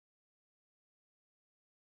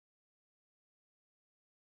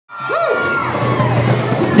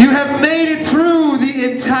have made it through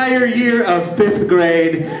the entire year of 5th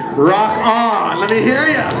grade. Rock on. Let me hear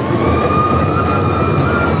you.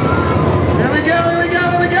 Here we go, here we go,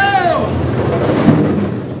 here we go.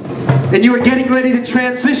 And you are getting ready to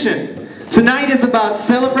transition. Tonight is about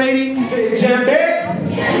celebrating. Say djembe.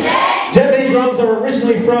 Djembe drums are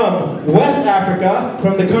originally from West Africa,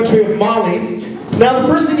 from the country of Mali. Now the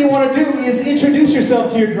first thing you want to do is introduce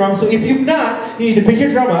yourself to your drum. So if you've not, you need to pick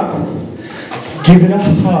your drum up, give it a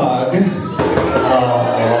hug.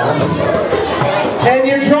 And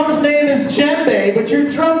your drum's name is djembe, but your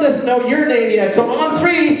drum doesn't know your name yet. So on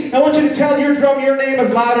 3, I want you to tell your drum your name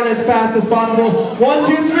as loud and as fast as possible. 1,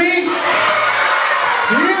 2, 3.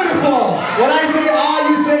 Beautiful. When I say ah,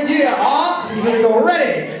 you say yeah. Ah, you're gonna go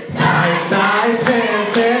ready. Nice, nice, stand,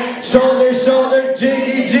 stand. Shoulder, shoulder,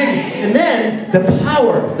 jiggy, jiggy. And then the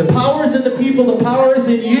power. The power is in the people. The power is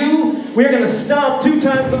in you. We're gonna stomp 2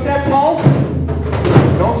 times with that pulse.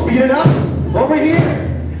 Don't speed it up. Over here.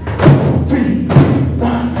 3, 2,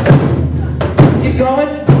 1. Keep going.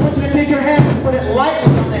 I want you to take your hand and put it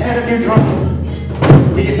lightly on the head of your drum.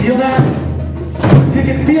 Can you feel that? You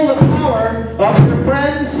can feel the power of your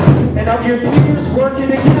friends and of your peers working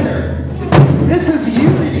together. This is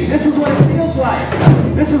unity. This is what it feels like.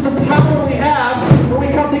 This is the power we have when we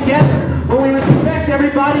come together, when we respect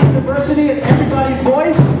everybody's diversity and everybody's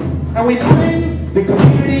voice, and we bring the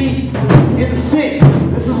community in sync.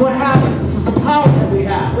 This is what happens. This is the power that we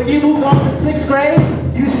have. When you move on to 6th grade,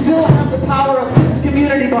 you still have the power of this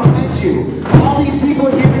community behind you. All these people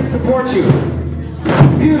are here to support you.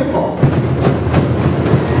 Beautiful.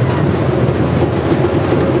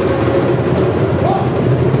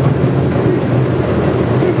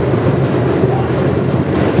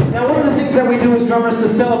 That we do as drummers to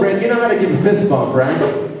celebrate. You know how to give a fist bump, right?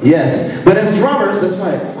 Yes. But as drummers, that's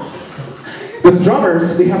right. As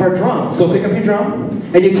drummers, we have our drum. So pick up your drum,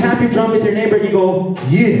 and you tap your drum with your neighbor, and you go,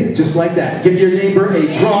 yeah, just like that. Give your neighbor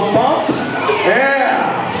a drum bump.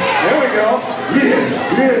 Yeah. There we go.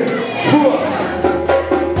 Yeah, yeah.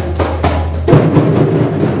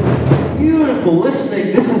 Beautiful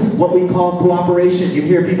listening. This is what we call cooperation. You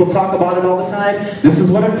hear people talk about it all the time. This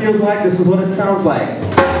is what it feels like. This is what it sounds like.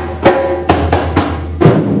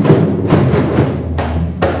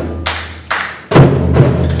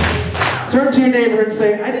 Turn to your neighbor and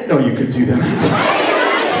say, I didn't know you could do that.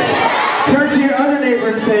 Turn to your other neighbor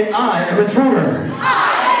and say, I am a drummer.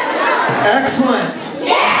 Excellent.